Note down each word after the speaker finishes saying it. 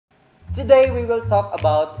Today we will talk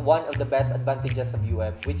about one of the best advantages of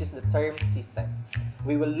UM, which is the term system.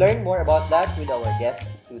 We will learn more about that with our guest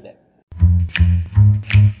student.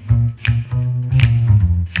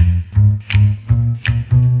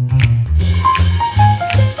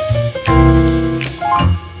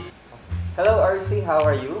 Hello RC, how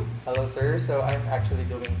are you? Hello, sir. So I'm actually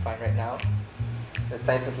doing fine right now. That's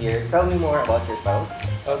nice to hear. Tell me more about yourself.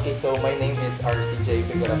 Okay, so my name is Jay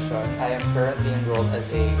Figuracion. I am currently enrolled as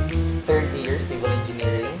a third year civil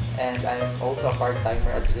engineering, and I am also a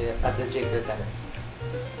part-timer at the Jay Center.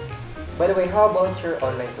 By the way, how about your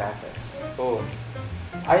online classes? Oh,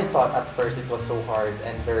 I thought at first it was so hard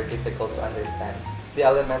and very difficult to understand. The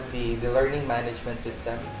LMS, the learning management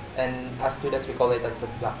system, and as students we call it as a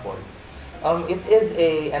blackboard. It is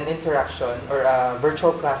an interaction or a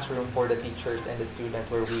virtual classroom for the teachers and the student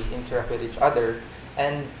where we interact with each other.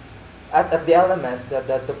 And at the LMS,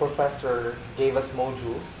 the professor gave us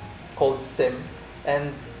modules called SIM,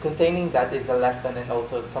 and containing that is the lesson and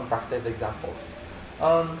also some practice examples.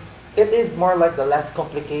 It is more like the less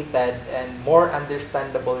complicated and more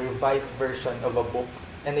understandable revised version of a book,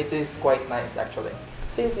 and it is quite nice actually.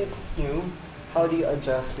 Since it's new, how do you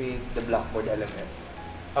adjust with the Blackboard LMS?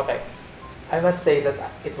 Okay, I must say that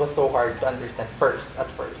it was so hard to understand at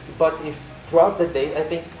first. But if throughout the day, I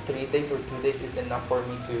think 3 days or 2 days is enough for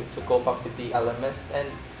me to cope up with the LMS, and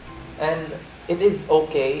it is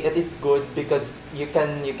okay. It is good because you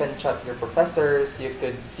can chat your professors. You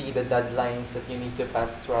could see the deadlines that you need to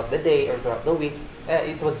pass throughout the day or throughout the week.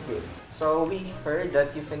 It was good. So we heard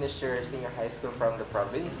that you finished your senior high school from the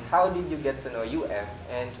province. How did you get to know UM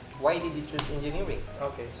and why did you choose engineering?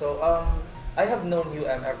 Okay, so I have known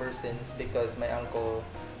UM ever since because my uncle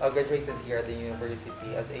graduated here at the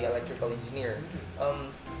university as a electrical engineer.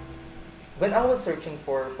 When I was searching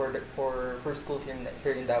for schools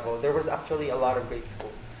here in Davao, there was actually a lot of great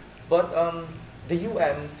schools, but the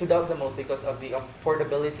UM stood out the most because of the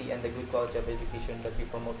affordability and the good quality of education that we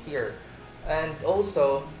promote here, and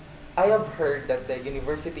also I have heard that the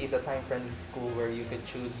university is a time-friendly school where you could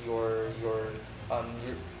choose your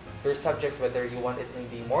subjects, whether you want it in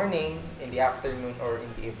the morning, in the afternoon, or in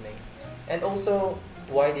the evening. And also,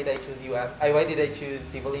 why did I choose UM? Why did I choose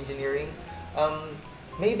civil engineering?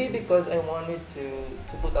 Maybe because I wanted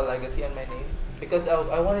to put a legacy on my name. Because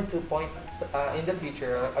I wanted to point in the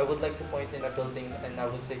future. I would like to point in a building, and I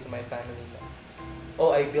would say to my family,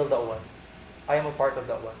 "Oh, I built that one. I am a part of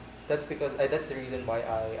that one." That's because that's the reason why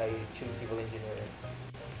I choose civil engineering.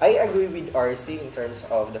 I agree with RC in terms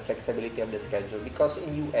of the flexibility of the schedule because in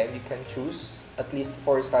UM you can choose at least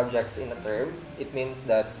 4 subjects in a term. It means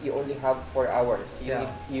that you only have 4 hours.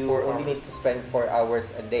 You only need to spend 4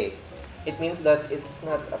 hours a day. It means that it's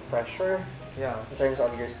not a pressure in terms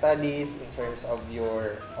of your studies, in terms of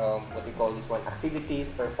your what we call this one, activities,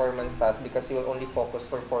 performance tasks, because you will only focus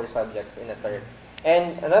for 4 subjects in a term.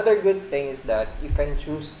 And another good thing is that you can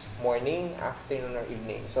choose morning, afternoon, or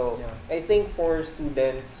evening. So I think for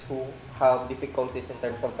students who have difficulties in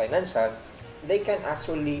terms of financial, they can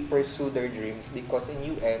actually pursue their dreams because in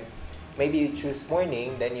UM, maybe you choose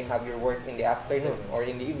morning, then you have your work in the afternoon or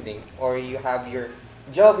in the evening, or you have your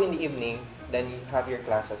job in the evening, then you have your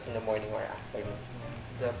classes in the morning or afternoon.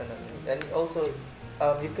 Definitely, and also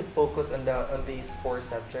you could focus on these 4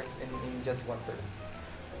 subjects in just one term.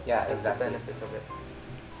 Yeah, That's exactly. the benefits of it.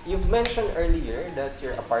 You've mentioned earlier that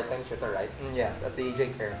you're a part-time tutor, right? Yes, at the J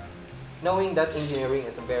Care. Knowing that engineering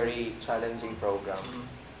is a very challenging program,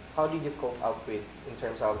 how did you cope up with in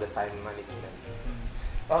terms of the time management?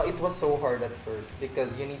 It was so hard at first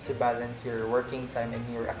because you need to balance your working time and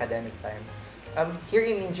your academic time. Here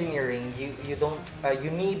in engineering, you don't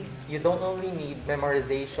only need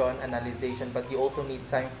memorization, analyzation, but you also need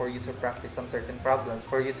time for you to practice some certain problems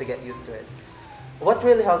for you to get used to it. What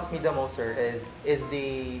really helps me the most, sir, is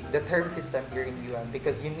the term system here in UM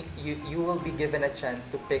because you will be given a chance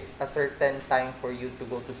to pick a certain time for you to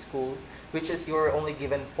go to school, which is you're only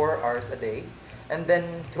given 4 hours a day, and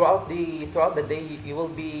then throughout the day you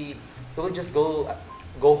will just go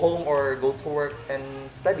home or go to work and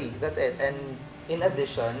study. That's it. And in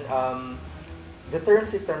addition, the term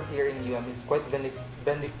system here in UM is quite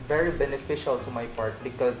very beneficial to my part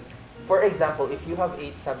because, for example, if you have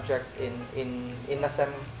 8 subjects in a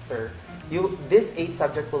semester, this 8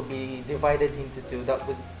 subject will be divided into 2.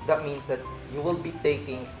 That means that you will be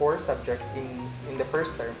taking 4 subjects in the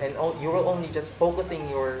first term, and you will only just focusing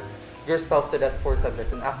yourself to that 4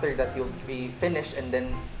 subjects, and after that you'll be finished and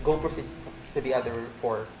then go proceed to the other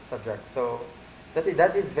 4 subjects. So That's it.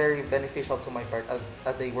 That is very beneficial to my part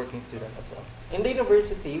as a working student as well. In the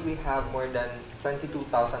university, we have more than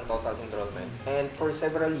 22,000 total enrollment. And for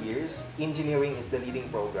several years, engineering is the leading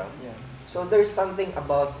program. Yeah. So there's something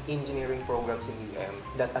about engineering programs in UM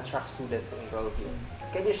that attracts students to enroll here.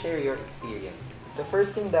 Can you share your experience? The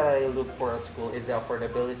first thing that I look for at school is the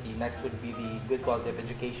affordability. Next would be the good quality of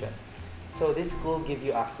education. So this school gives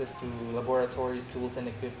you access to laboratories, tools, and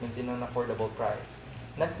equipments in an affordable price.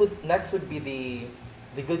 Next would be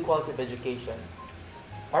the good quality of education.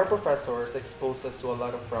 Our professors expose us to a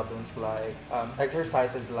lot of problems like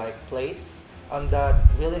exercises like plates, that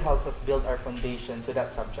really helps us build our foundation to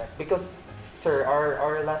that subject. Because, sir,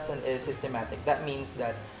 our lesson is systematic. That means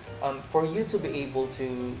that for you to be able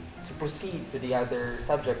to proceed to the other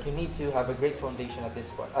subject, you need to have a great foundation at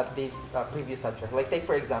this previous subject. Like take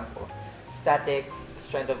for example, statics,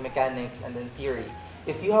 strength of mechanics, and then theory.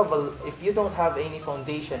 If you don't have any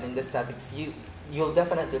foundation in the statics, you'll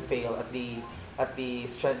definitely fail at the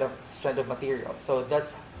strength of material. So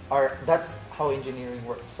that's how engineering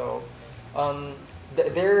works. So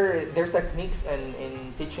their techniques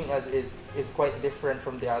in teaching us is quite different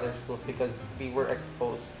from the other schools because we were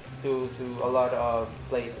exposed to a lot of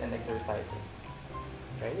plays and exercises.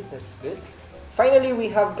 Right, that's good. Finally, we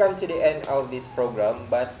have come to the end of this program,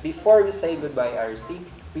 but before we say goodbye, RC,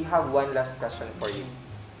 we have one last question for you.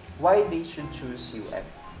 Why they should choose UM?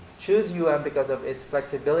 Choose UM because of its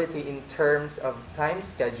flexibility in terms of time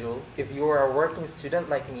schedule. If you are a working student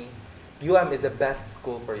like me, UM is the best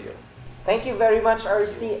school for you. Thank you very much,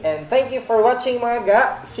 RC, and thank you for watching, mga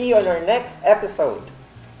ga. See you on our next episode.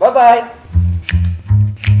 Bye-bye!